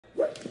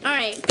All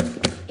right,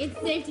 it's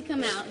safe to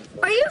come out.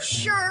 Are you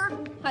sure?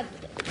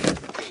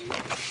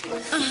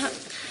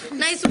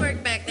 Nice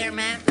work back there,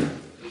 Matt.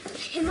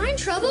 Am I in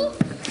trouble?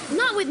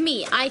 Not with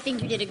me. I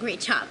think you did a great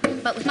job.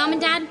 But with Mom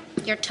and Dad,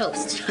 you're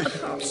toast.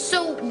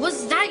 So,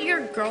 was that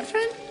your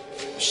girlfriend?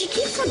 She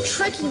keeps on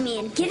tricking me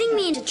and getting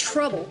me into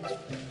trouble.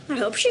 I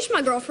hope she's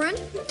my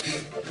girlfriend.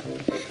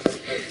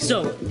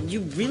 So,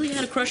 you really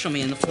had a crush on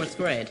me in the 4th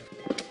grade?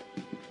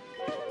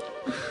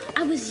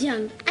 I was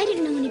young. I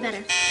didn't know any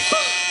better.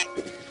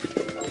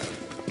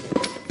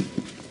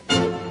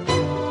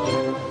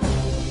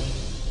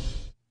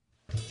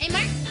 Hey,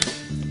 Mark.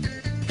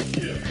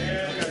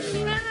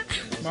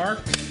 Mark?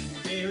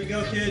 Okay, here we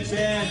go, kids.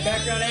 And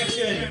background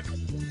action.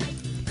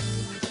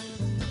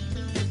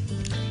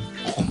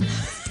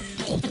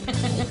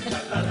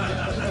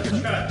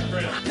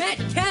 Matt,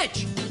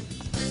 catch!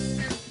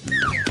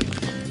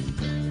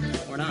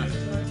 Or not.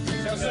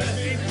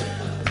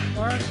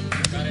 Mark?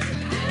 Got it.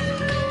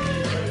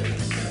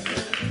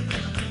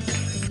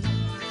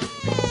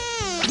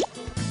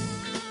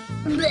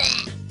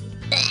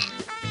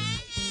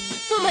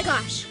 Oh my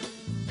gosh.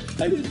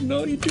 I didn't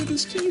know he'd do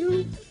this to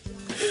you.